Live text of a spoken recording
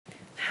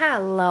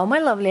Hello, my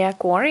lovely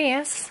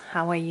Aquarius.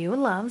 How are you,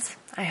 loves?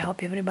 I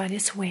hope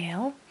everybody's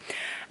well.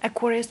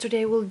 Aquarius,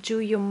 today we'll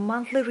do your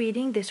monthly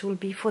reading. This will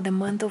be for the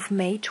month of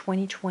May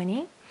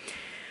 2020.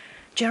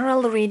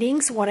 General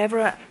readings,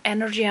 whatever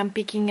energy I'm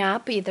picking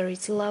up, either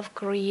it's love,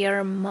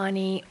 career,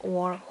 money,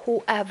 or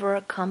whoever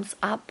comes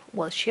up,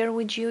 will share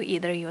with you.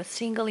 Either you're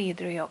single,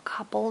 either you're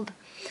coupled.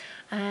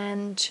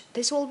 And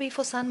this will be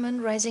for Sun, Moon,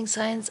 Rising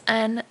signs,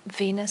 and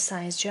Venus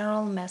signs.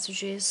 General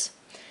messages.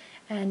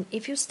 And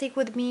if you stick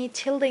with me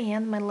till the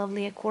end, my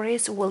lovely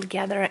Aquarius, will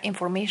gather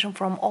information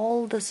from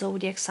all the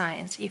zodiac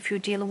signs. If you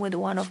deal with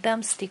one of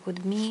them, stick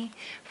with me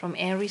from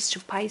Aries to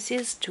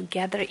Pisces to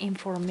gather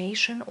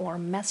information or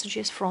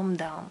messages from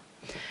them.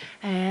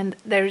 And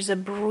there's a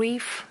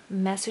brief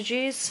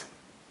messages.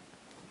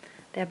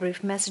 There are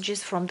brief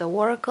messages from the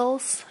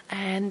oracles,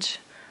 and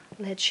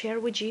let's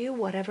share with you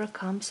whatever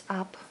comes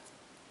up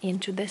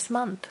into this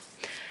month.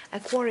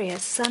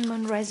 Aquarius, Sun,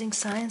 Moon, Rising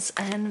signs,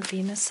 and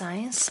Venus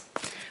signs.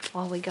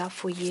 What we got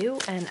for you.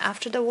 And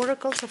after the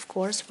oracles, of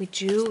course, we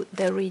do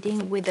the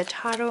reading with the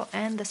tarot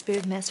and the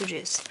spirit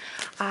messages.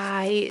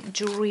 I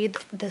do read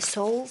the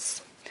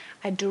souls,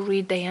 I do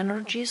read the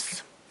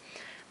energies,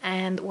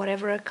 and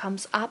whatever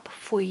comes up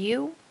for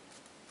you,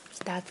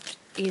 that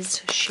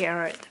is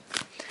shared.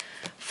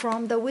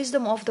 From the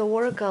wisdom of the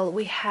oracle,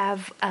 we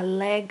have a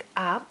leg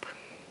up,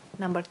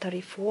 number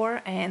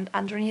 34, and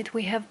underneath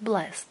we have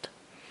blessed.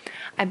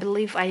 I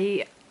believe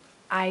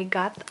I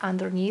got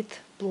underneath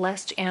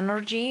blessed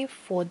energy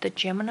for the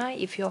Gemini.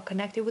 If you're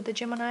connected with the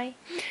Gemini,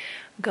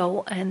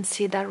 go and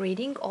see that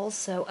reading.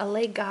 Also, a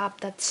leg up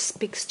that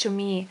speaks to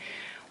me.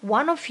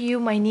 One of you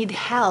might need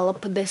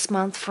help this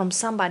month from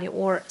somebody,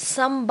 or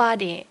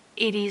somebody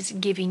it is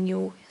giving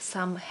you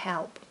some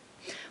help.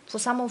 For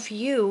some of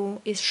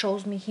you, it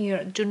shows me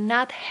here, do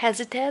not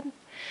hesitate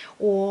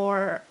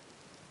or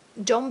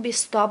don't be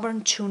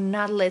stubborn to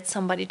not let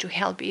somebody to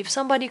help you. If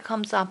somebody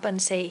comes up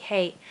and say,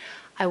 hey,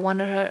 I want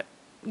to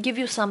give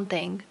you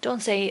something,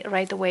 don't say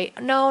right away,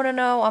 no,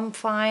 I'm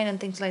fine, and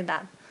things like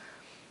that.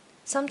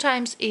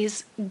 Sometimes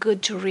it's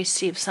good to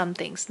receive some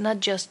things, not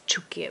just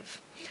to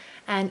give.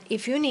 And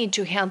if you need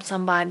to help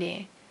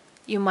somebody,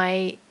 you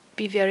might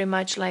be very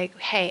much like,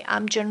 hey,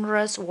 I'm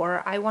generous,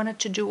 or I wanted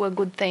to do a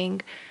good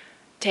thing,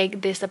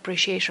 take this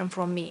appreciation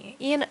from me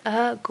in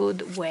a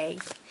good way.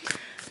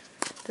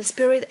 The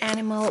spirit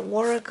animal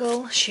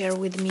oracle, share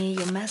with me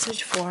your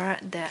message for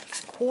the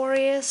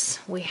Aquarius.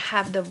 We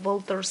have the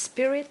Vulture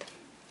spirit.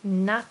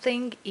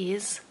 Nothing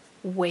is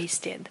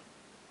wasted.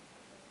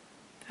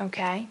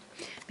 Okay?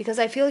 Because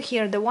I feel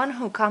here the one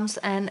who comes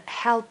and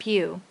help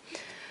you,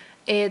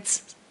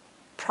 it's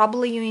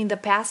probably you in the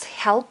past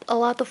help a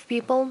lot of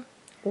people,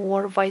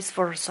 or vice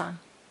versa.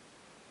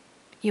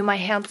 You might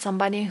help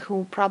somebody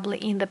who probably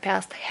in the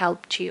past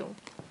helped you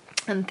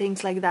and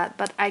things like that.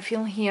 But I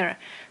feel here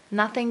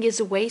nothing is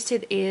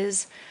wasted,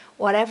 is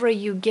whatever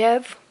you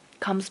give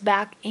comes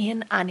back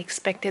in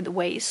unexpected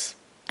ways,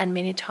 and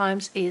many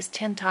times is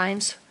 10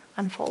 times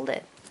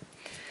unfolded.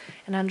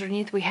 And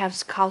underneath we have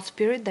Scout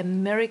spirit. The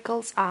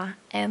miracles are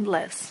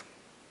endless.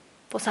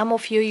 For some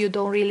of you, you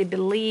don't really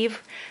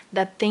believe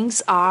that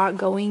things are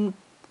going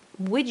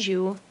with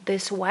you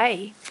this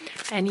way,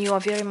 and you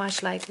are very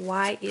much like,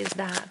 why is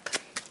that?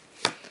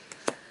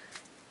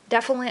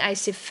 Definitely I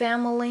see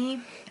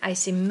family, I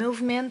see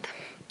movement,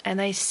 and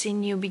I see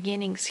new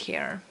beginnings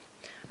here.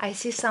 I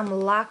see some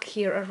luck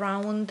here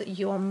around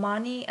your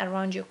money,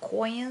 around your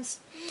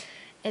coins.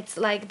 It's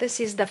like this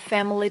is the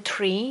family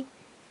tree.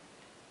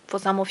 For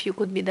some of you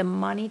could be the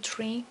money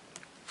tree.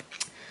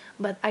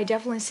 But I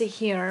definitely see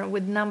here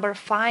with number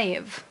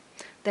 5,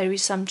 there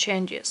is some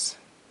changes.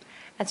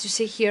 As you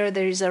see here,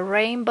 there is a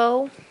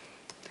rainbow.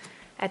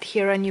 At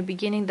here, a new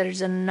beginning, there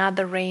is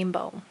another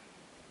rainbow.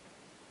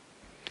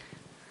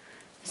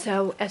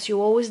 So, as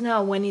you always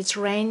know, when it's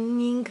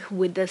raining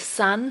with the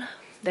sun,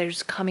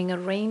 there's coming a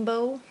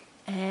rainbow.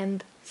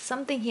 And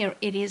something here,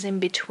 it is in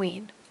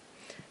between.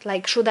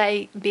 Like, should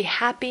I be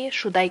happy?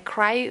 Should I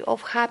cry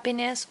of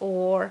happiness?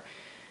 Or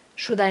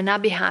should I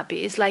not be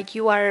happy? It's like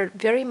you are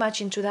very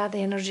much into that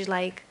energy,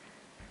 like,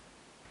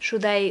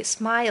 should I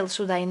smile?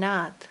 Should I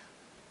not?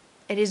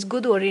 It is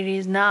good or it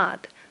is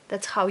not.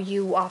 That's how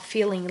you are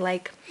feeling,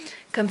 like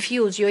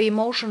confused. Your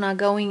emotions are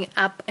going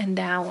up and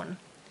down.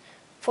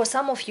 For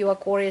some of you,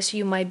 Aquarius,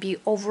 you might be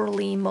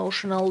overly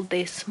emotional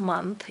this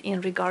month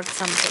in regard to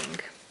something.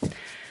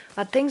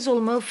 But things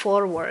will move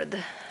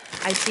forward.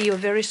 I see you a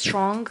very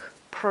strong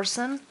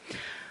person.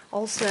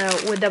 Also,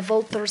 with the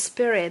Vulture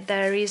spirit,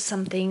 there is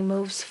something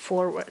moves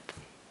forward.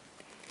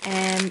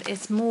 And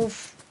it's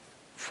moved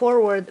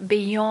forward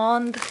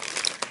beyond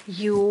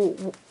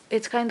you.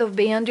 It's kind of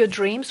beyond your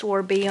dreams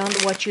or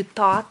beyond what you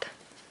thought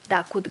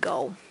that could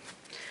go.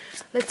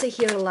 Let's say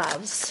here,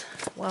 loves.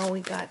 Well,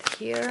 we got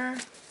here.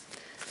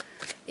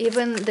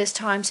 Even these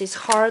times, it's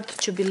hard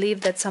to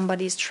believe that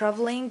somebody is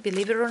traveling.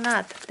 Believe it or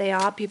not, there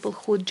are people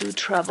who do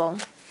travel.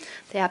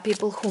 There are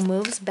people who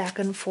moves back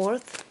and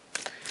forth.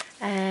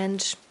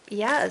 And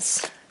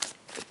yes,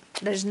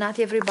 there's not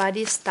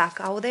everybody stuck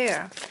out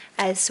there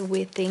as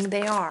we think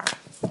they are.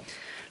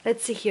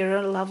 Let's see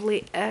here,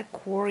 lovely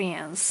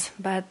Aquarians.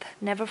 But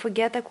never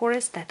forget,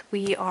 Aquarius, that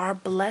we are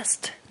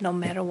blessed no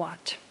matter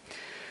what.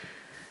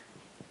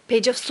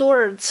 Page of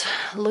Swords,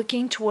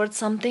 looking towards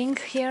something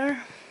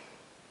here.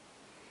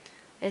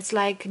 It's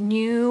like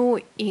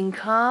new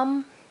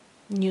income,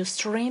 new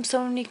streams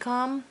of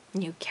income,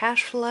 new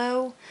cash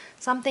flow.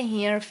 Something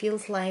here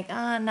feels like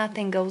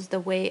nothing goes the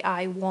way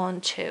I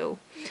want to,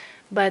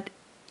 but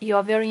you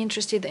are very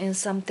interested in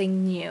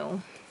something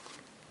new.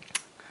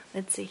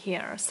 Let's see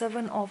here,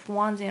 7 of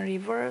Wands in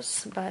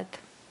reverse, but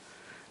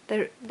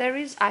there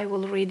is, I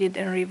will read it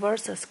in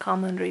reverse as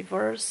common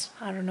reverse.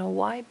 I don't know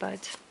why,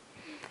 but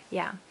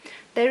yeah,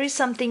 there is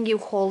something you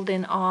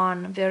holding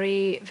on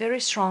very,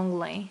 very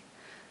strongly.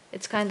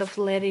 It's kind of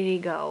letting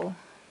it go.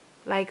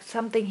 Like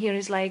something here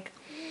is like,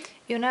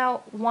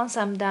 once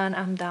I'm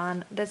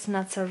done. That's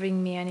not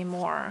serving me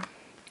anymore.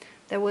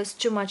 There was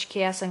too much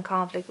chaos and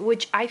conflict,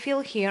 which I feel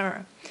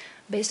here,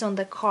 based on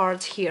the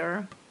cards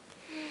here.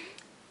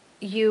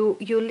 You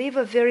leave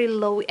a very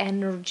low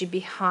energy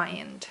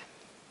behind.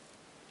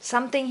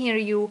 Something here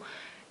you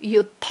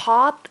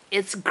thought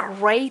it's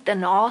great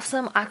and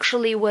awesome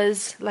actually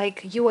was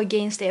like you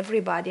against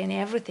everybody and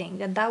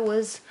everything, and that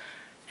was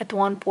at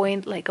one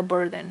point like a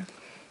burden.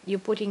 You're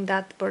putting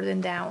that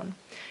burden down.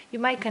 You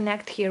might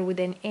connect here with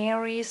an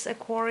Aries,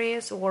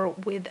 Aquarius, or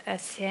with a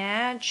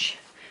Sag.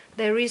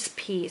 There is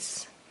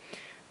peace.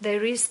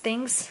 There is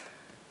things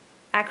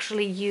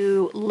actually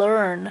you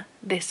learn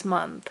this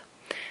month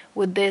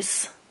with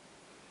this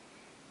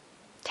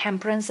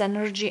Temperance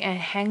energy and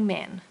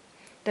Hangman.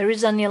 There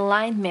is an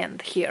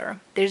alignment here.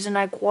 There's an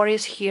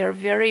Aquarius here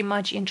very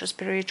much into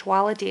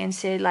spirituality and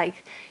say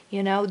like,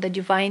 the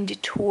divine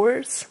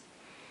detours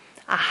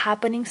are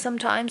happening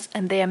sometimes,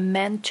 and they are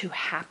meant to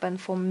happen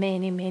for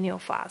many, many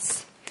of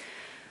us.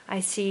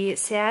 I see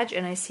Sag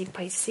and I see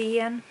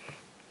Piscean,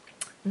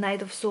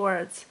 Knight of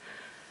Swords.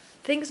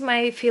 Things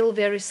might feel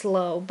very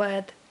slow,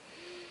 but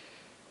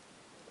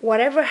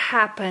whatever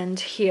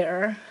happened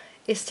here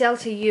is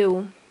telling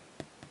you,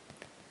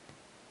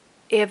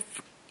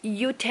 if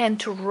you tend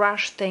to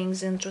rush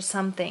things into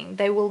something,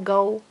 they will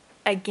go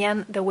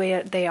again the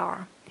way they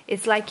are.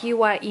 It's like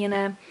you are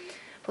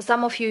for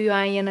some of you, you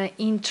are in an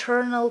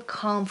internal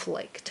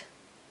conflict.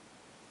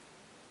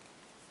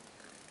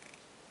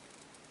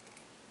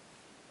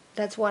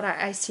 That's what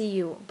I see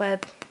you,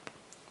 but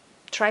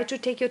try to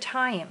take your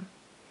time.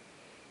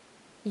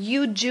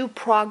 You do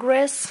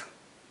progress,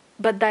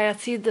 but I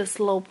see the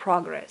slow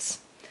progress.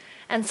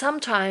 And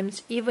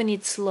sometimes, even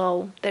it's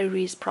slow, there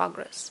is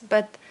progress.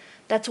 But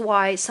that's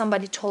why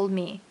somebody told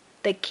me,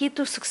 the key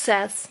to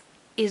success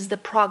is the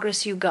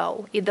progress you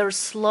go. Either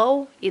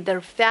slow,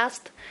 either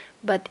fast,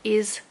 but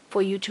is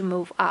for you to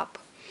move up.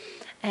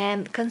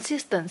 And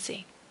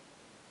consistency.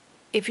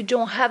 If you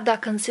don't have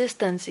that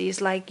consistency,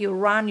 it's like you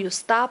run, you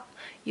stop,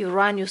 you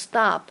run, you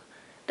stop.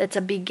 That's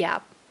a big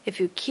gap. If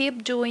you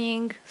keep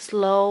doing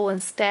slow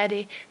and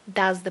steady,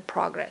 that's the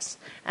progress.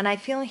 And I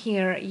feel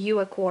here, you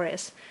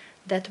Aquarius,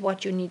 that's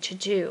what you need to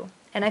do.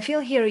 And I feel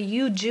here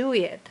you do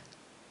it.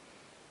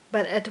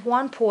 But at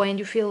one point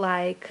you feel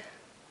like,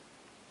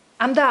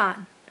 I'm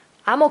done.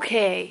 I'm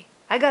okay.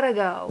 I gotta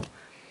go.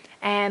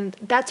 And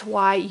that's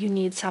why you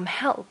need some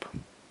help.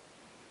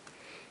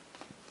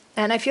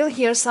 And I feel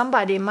here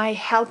somebody might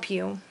help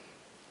you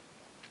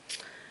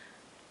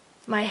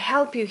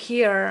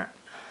here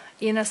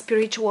in a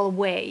spiritual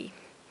way.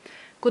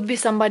 Could be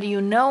somebody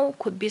you know,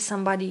 could be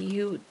somebody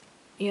you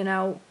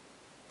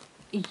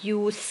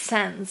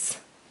sense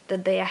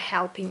that they are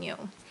helping you.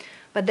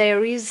 But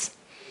there is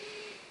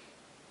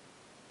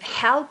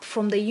help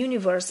from the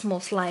universe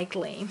most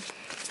likely.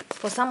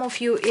 For some of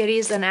you, it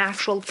is an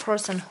actual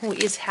person who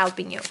is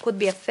helping you. Could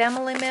be a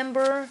family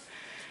member,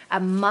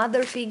 a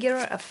mother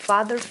figure, a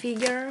father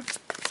figure.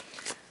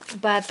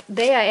 But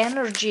their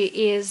energy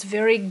is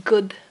very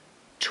good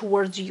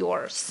towards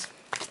yours.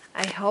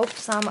 I hope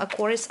some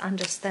Aquarius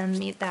understand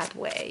me that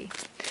way.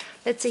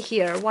 Let's see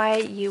here why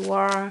you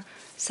are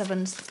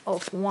 7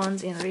 of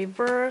Wands in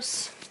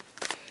reverse.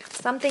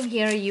 Something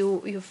here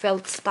you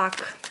felt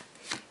stuck.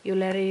 You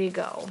let it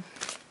go.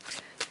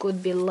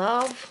 Could be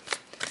love,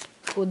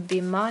 could be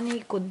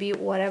money, could be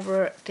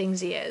whatever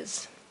things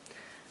is.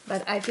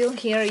 But I feel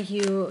here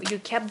you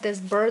kept this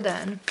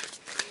burden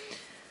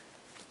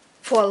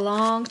for a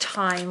long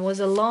time. It was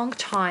a long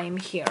time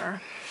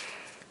here.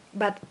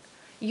 But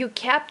you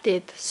kept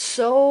it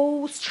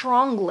so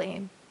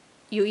strongly.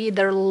 You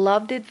either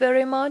loved it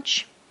very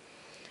much,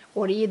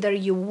 or either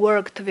you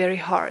worked very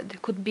hard.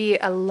 It could be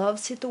a love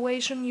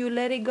situation, you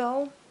let it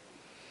go.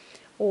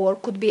 Or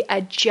could be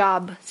a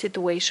job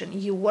situation.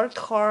 You worked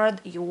hard,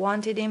 you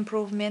wanted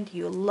improvement,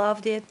 you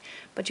loved it,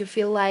 but you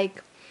feel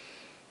like,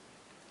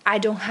 I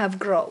don't have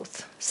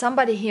growth.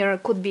 Somebody here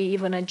could be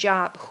even a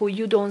job who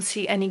you don't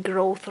see any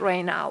growth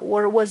right now,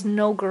 or was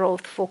no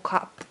growth for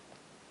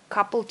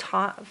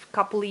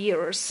couple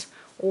years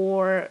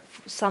or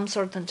some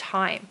certain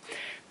time.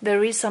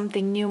 There is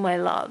something new, my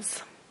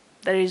loves.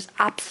 There is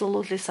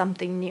absolutely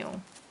something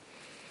new.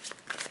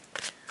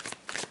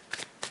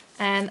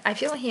 And I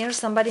feel here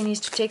somebody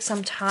needs to take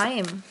some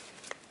time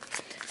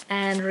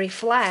and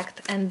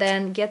reflect and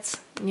then get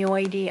new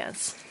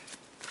ideas.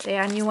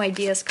 There are new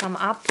ideas come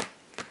up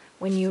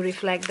when you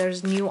reflect.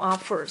 There's new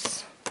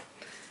offers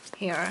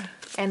here,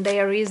 and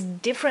there is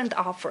different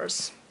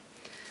offers,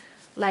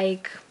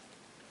 like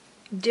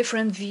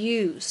different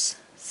views,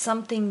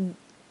 something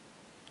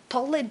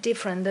totally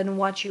different than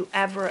what you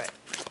ever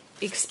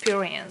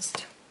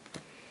experienced.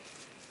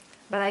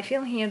 But I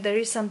feel here there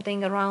is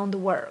something around the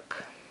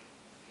work.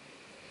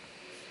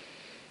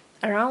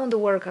 Around the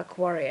work,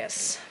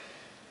 Aquarius.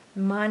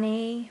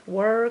 Money,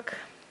 work,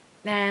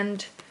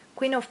 and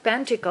Queen of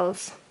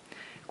Pentacles.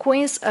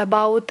 Queen's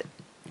about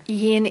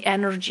yin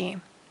energy,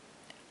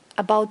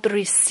 about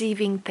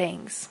receiving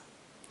things.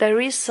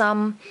 There is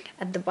some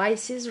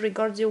advices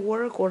regards your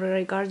work or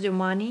regards your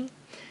money.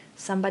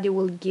 Somebody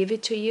will give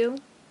it to you,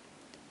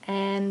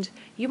 and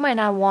you might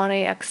not want to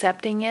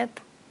accepting it,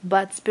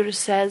 but Spirit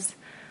says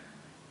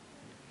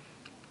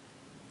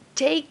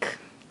take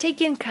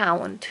in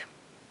count,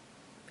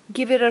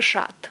 give it a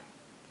shot.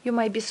 You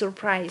might be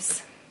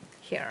surprised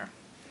here.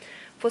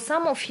 For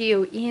some of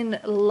you in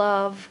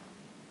love,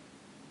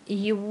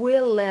 you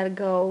will let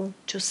go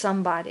to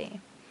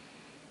somebody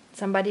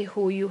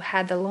who you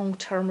had a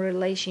long-term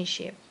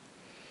relationship,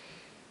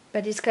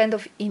 but it's kind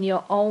of in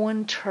your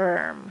own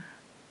terms.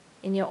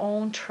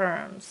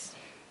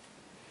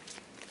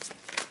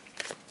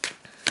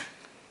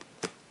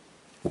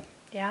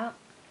 Yeah,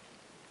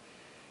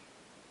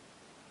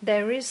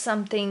 there is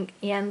something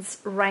ends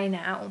right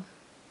now.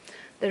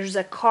 There's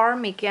a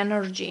karmic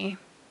energy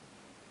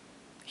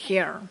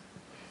here.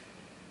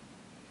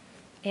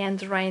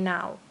 Ends right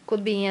now.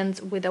 Could be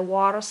ends with a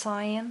water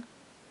sign.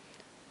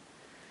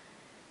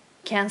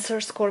 Cancer,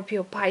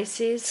 Scorpio,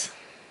 Pisces.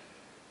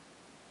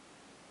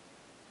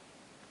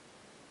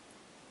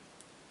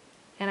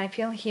 And I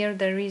feel here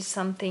there is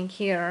something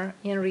here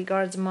in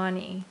regards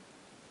money.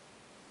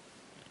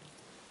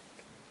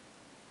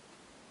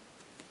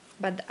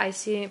 But I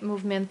see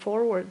movement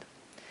forward.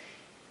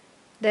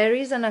 There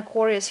is an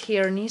Aquarius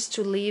here needs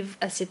to leave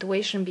a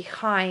situation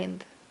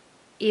behind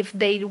if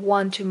they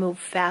want to move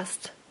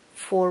fast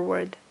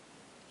forward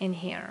in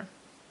here,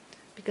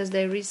 because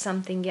there is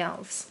something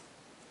else.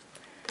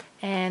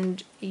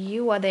 And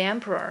you are the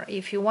Emperor.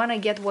 If you want to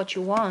get what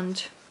you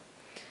want,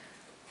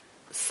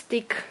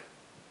 stick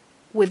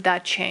with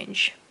that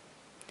change,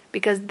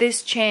 because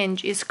this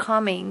change is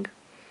coming,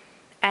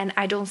 and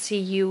I don't see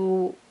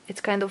you. It's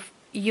kind of,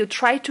 you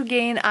try to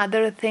gain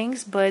other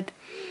things, but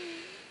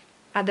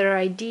other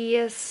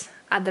ideas,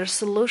 other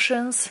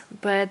solutions,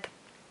 but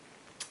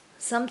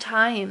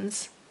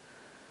sometimes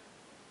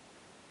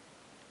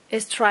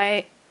it's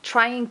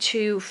trying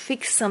to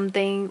fix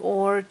something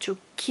or to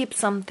keep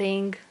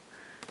something.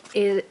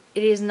 It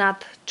is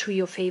not to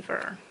your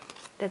favor.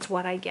 That's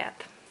what I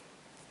get.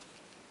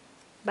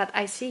 But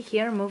I see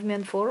here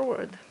movement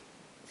forward.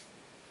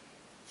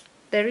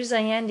 There is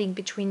an ending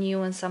between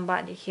you and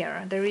somebody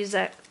here. There is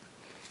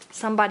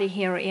somebody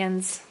here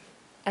ends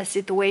a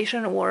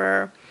situation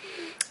or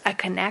a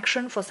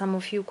connection. For some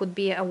of you could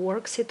be a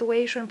work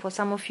situation. For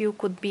some of you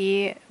could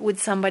be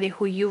with somebody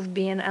who you've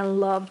been and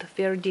loved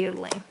very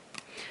dearly.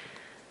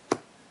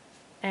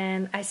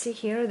 And I see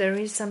here there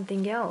is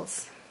something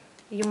else.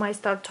 You might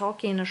start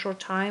talking in a short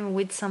time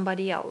with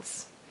somebody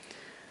else.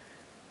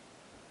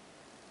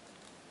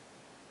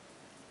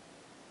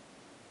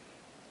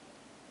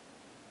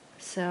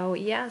 So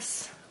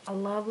yes, a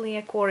lovely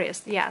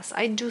Aquarius. Yes,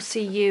 I do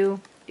see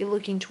you. You're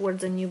looking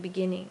towards a new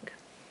beginning.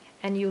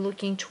 And you're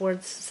looking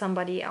towards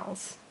somebody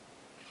else.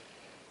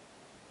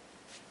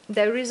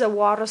 There is a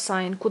water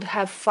sign, could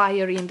have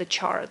fire in the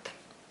chart.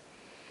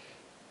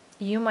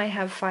 You might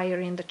have fire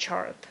in the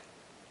chart.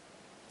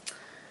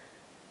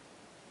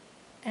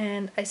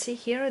 And I see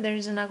here there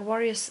is an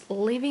Aquarius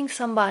leaving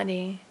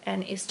somebody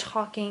and is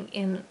talking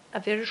in a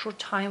very short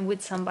time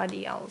with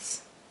somebody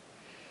else.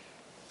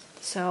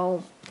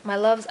 So, my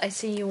loves, I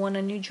see you on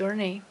a new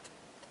journey.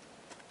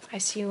 I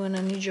see you on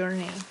a new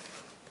journey.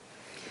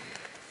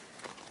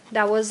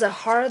 That was a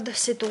hard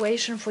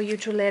situation for you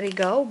to let it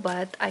go,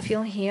 but I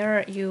feel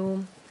here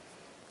you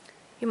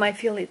might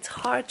feel it's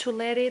hard to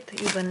let it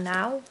even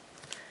now,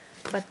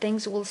 but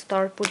things will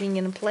start putting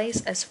in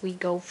place as we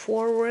go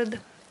forward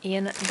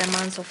in the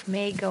months of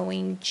May,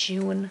 going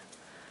June,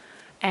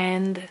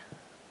 and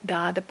the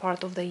other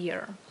part of the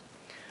year.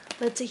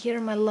 Let's see here,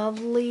 my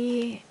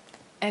lovely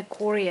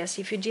Aquarius,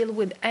 if you deal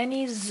with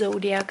any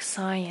zodiac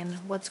sign,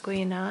 what's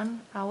going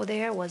on out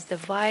there? What's the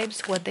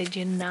vibes? What the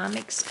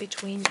dynamics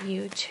between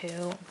you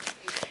two?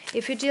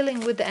 If you're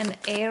dealing with an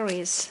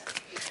Aries,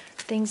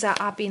 things are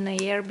up in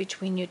the air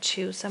between you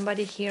two.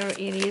 Somebody here, it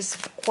is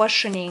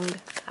questioning,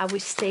 are we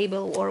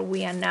stable or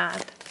we are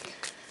not?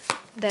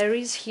 There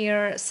is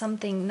here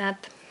something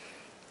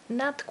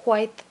not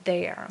quite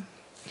there.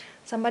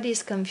 Somebody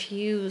is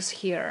confused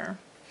here,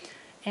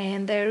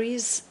 and there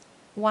is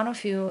one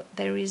of you,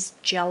 there is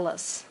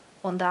jealous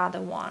on the other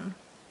one.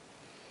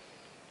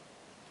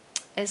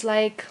 It's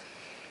like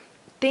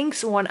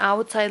things on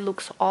outside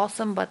looks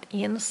awesome, but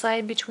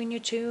inside between you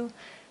two,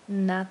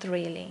 Not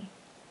really.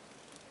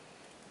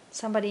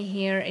 Somebody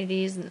here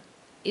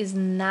is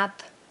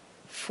not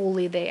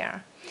fully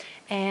there.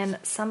 And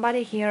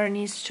somebody here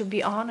needs to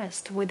be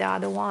honest with the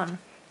other one.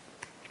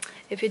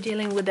 If you're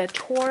dealing with a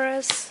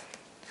Taurus,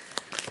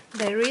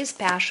 there is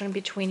passion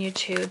between you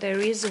two. There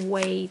is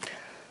weight.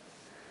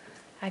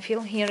 I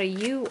feel here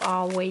you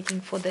are waiting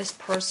for this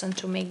person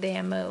to make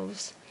their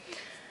moves.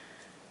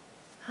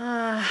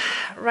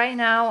 Right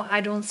now, I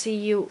don't see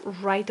you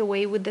right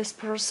away with this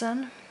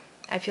person.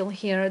 I feel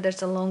here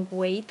there's a long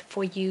wait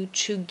for you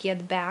to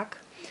get back.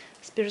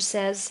 Spirit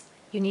says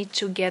you need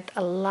to get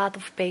a lot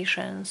of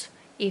patience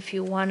if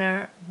you want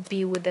to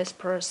be with this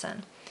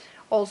person.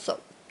 Also,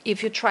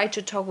 if you try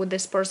to talk with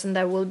this person,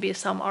 there will be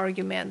some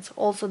arguments.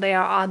 Also,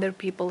 there are other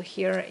people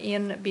here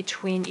in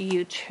between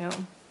you two.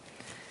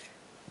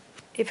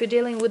 If you're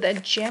dealing with a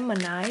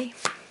Gemini,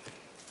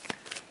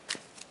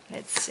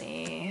 let's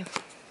see.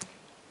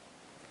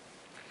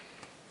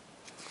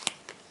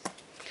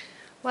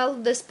 Well,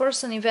 this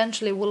person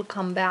eventually will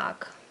come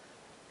back.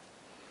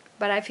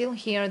 But I feel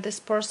here this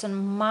person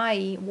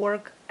might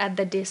work at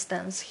the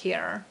distance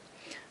here.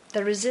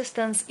 The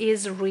resistance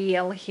is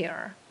real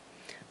here.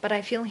 But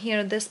I feel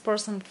here this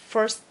person,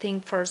 first thing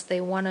first,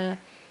 they want to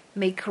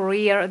make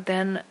career,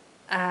 then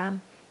a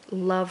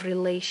love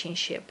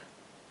relationship.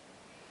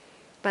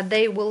 But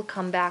they will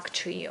come back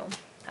to you,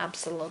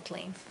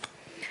 absolutely.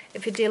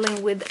 If you're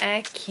dealing with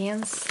a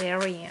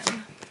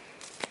Cancerian,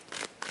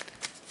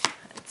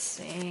 let's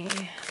see.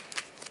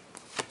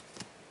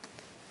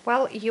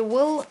 Well, you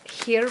will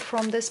hear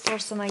from this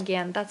person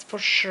again, that's for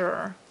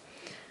sure.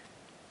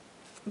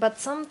 But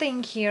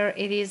something here,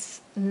 it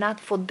is not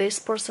for this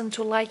person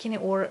to like it,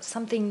 or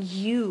something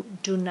you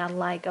do not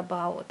like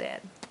about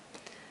it.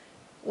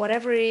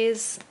 Whatever it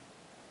is,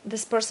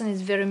 this person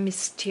is very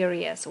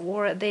mysterious,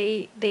 or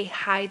they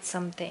hide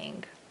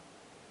something.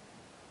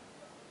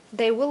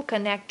 They will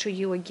connect to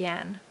you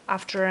again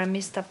after a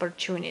missed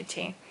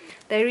opportunity.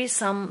 There is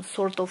some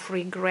sort of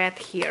regret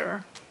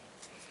here.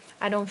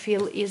 I don't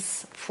feel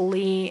is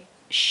fully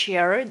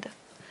shared,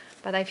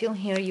 but I feel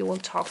here you will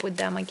talk with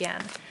them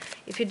again.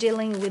 If you're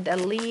dealing with a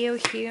Leo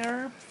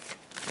here,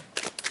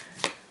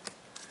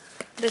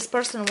 this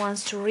person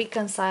wants to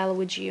reconcile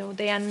with you.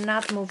 They are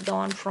not moved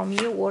on from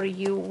you or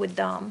you with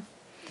them.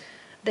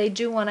 They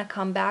do want to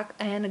come back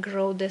and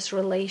grow this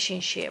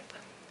relationship.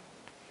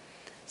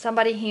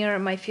 Somebody here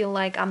might feel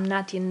like I'm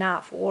not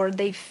enough, or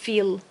they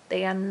feel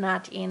they are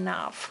not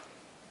enough.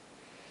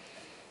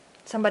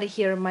 Somebody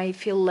here might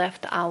feel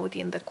left out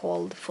in the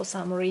cold for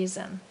some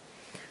reason,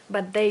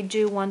 but they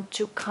do want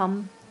to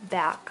come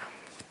back.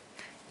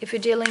 If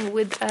you're dealing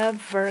with a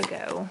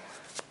Virgo,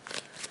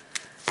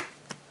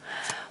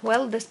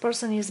 well, this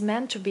person is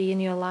meant to be in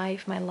your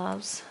life, my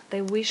loves.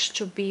 They wish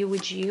to be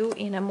with you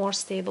in a more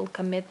stable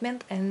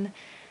commitment, and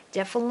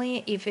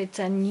definitely if it's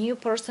a new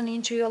person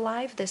into your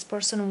life, this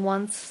person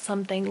wants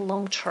something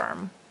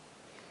long-term.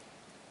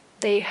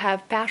 They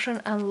have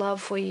passion and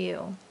love for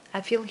you.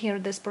 I feel here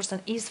this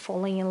person is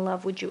falling in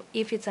love with you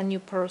if it's a new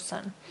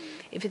person.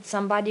 If it's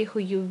somebody who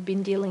you've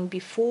been dealing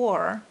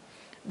before,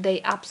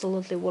 they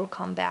absolutely will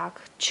come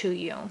back to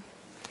you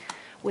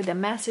with a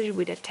message,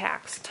 with a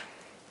text.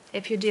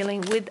 If you're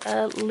dealing with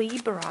a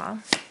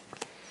Libra,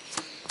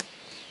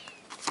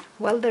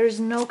 well, there is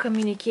no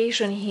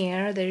communication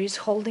here. There is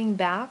holding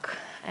back,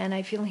 and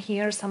I feel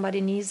here somebody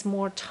needs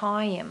more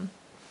time.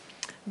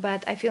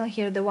 But I feel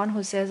here the one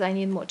who says I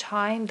need more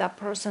time, that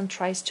person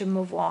tries to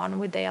move on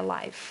with their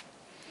life.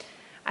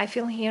 I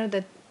feel here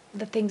that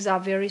the things are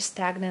very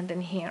stagnant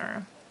in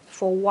here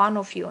for one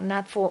of you,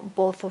 not for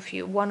both of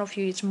you. One of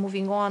you is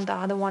moving on, the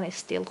other one is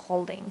still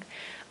holding.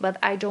 But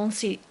I don't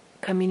see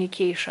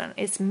communication.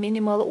 It's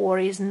minimal or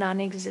is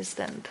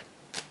non-existent.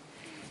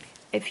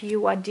 If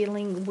you are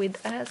dealing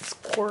with a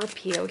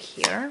Scorpio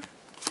here,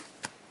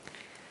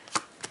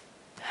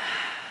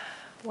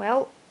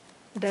 well,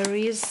 there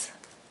is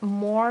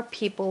more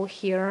people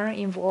here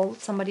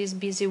involved. Somebody is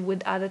busy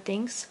with other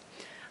things.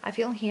 I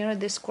feel here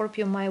the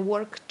Scorpio might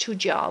work 2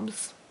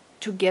 jobs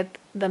to get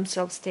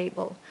themselves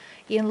stable.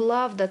 In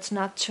love, that's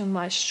not too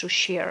much to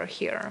share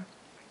here.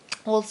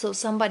 Also,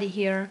 somebody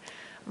here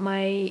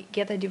might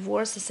get a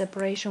divorce, a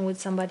separation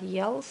with somebody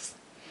else.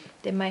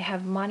 They might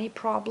have money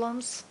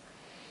problems,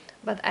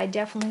 but I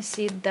definitely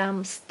see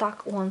them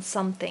stuck on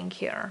something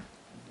here.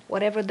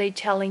 Whatever they're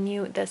telling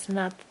you, that's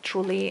not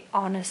truly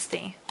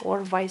honesty,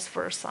 or vice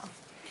versa.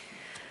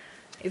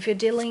 If you're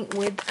dealing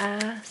with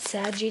a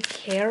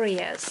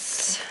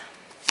Sagittarius,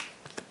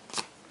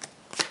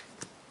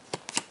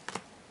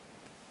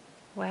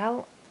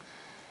 well,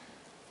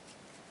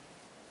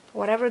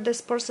 whatever this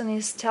person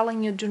is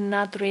telling you, do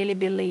not really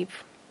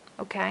believe,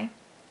 okay?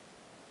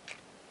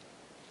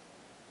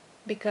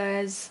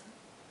 Because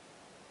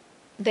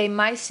they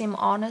might seem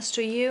honest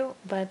to you,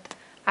 but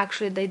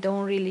actually they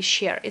don't really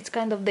share. It's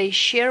kind of they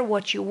share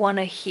what you want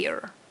to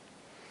hear.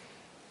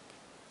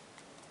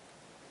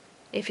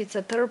 If it's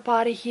a third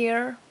party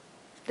here,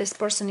 this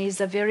person is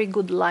a very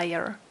good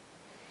liar,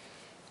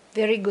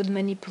 very good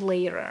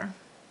manipulator,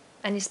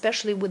 and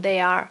especially with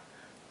their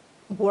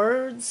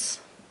words,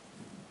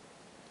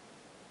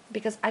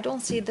 because I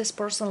don't see this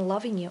person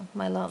loving you,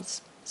 my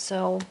loves.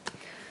 So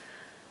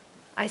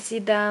I see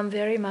them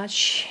very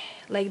much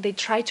like they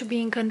try to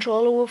be in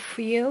control of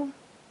you,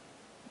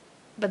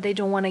 but they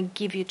don't want to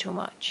give you too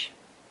much.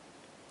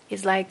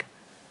 It's like,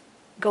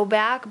 go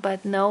back,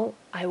 but no,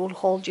 I will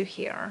hold you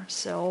here.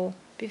 So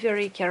be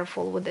very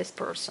careful with this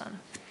person.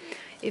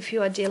 If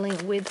you are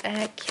dealing with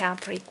a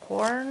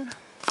Capricorn,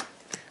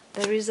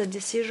 there is a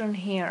decision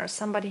here.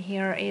 Somebody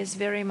here is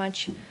very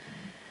much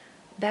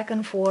back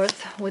and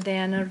forth with the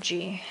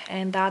energy,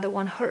 and the other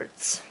one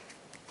hurts.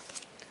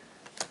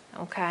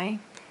 Okay?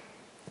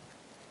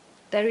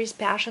 There is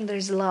passion, there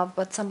is love,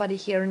 but somebody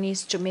here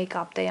needs to make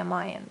up their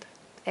mind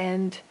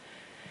and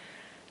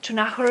to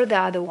not hurt the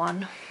other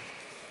one.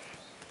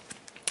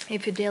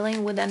 If you're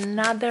dealing with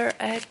another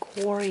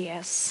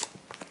Aquarius,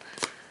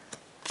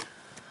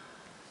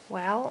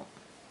 well,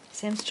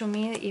 seems to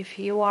me if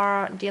you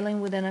are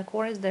dealing with an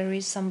Aquarius, there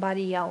is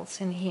somebody else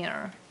in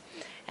here.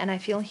 And I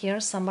feel here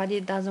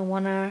somebody doesn't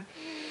want to,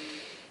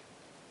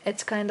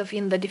 it's kind of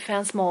in the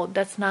defense mode.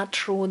 That's not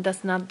true,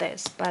 that's not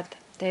this, but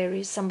there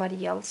is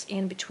somebody else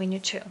in between you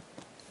two.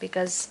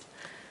 Because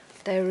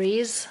there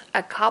is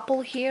a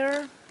couple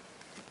here,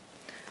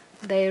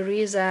 there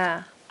is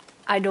a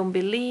I don't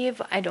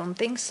believe, I don't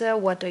think so,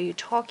 what are you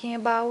talking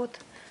about?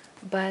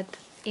 But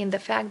in the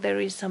fact there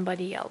is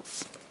somebody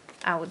else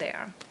out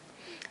there.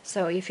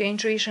 So if your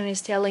intuition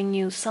is telling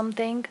you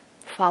something,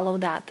 follow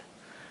that.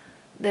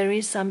 There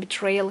is some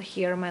betrayal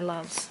here, my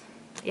loves.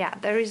 Yeah,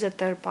 there is a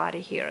third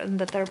party here, and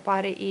the third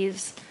party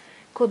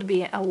could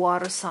be a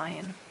water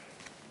sign.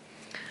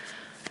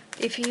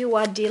 If you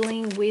are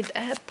dealing with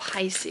a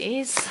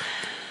Pisces,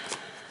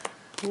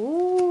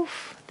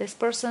 this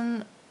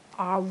person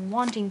are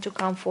wanting to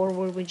come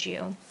forward with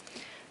you.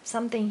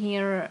 Something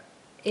here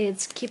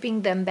is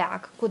keeping them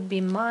back. Could be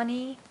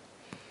money.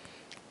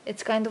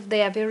 It's kind of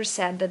they are very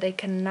sad that they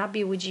cannot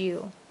be with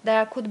you.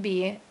 There could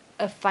be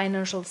a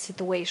financial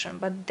situation,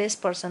 but this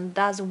person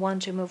does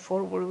want to move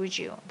forward with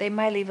you. They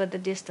might live at a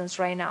distance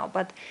right now,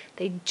 but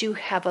they do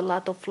have a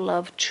lot of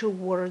love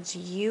towards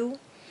you.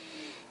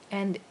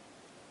 And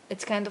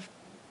it's kind of,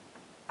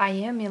 I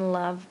am in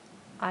love,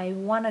 I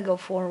want to go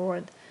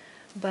forward,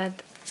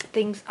 but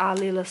things are a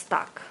little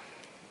stuck.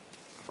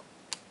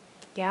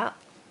 Yeah,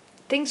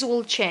 things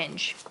will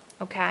change,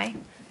 okay?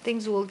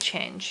 Things will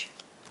change,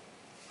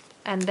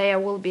 and there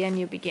will be a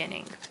new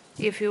beginning.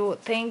 If you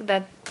think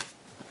that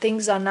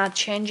things are not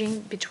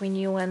changing between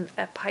you and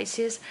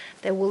Pisces,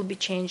 there will be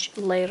change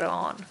later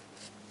on.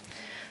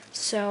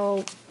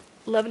 So,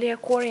 lovely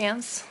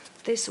Aquarians,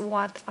 this is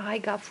what I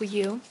got for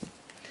you.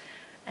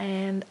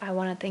 And I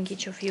want to thank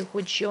each of you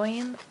who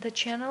joined the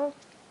channel.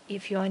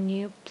 If you are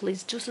new,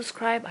 please do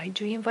subscribe. I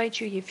do invite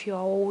you. If you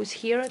are always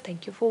here,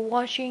 thank you for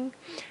watching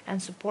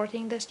and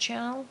supporting this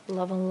channel.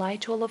 Love and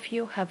light to all of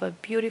you. Have a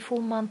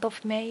beautiful month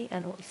of May,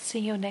 and we'll see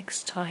you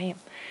next time.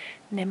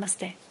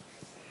 Namaste.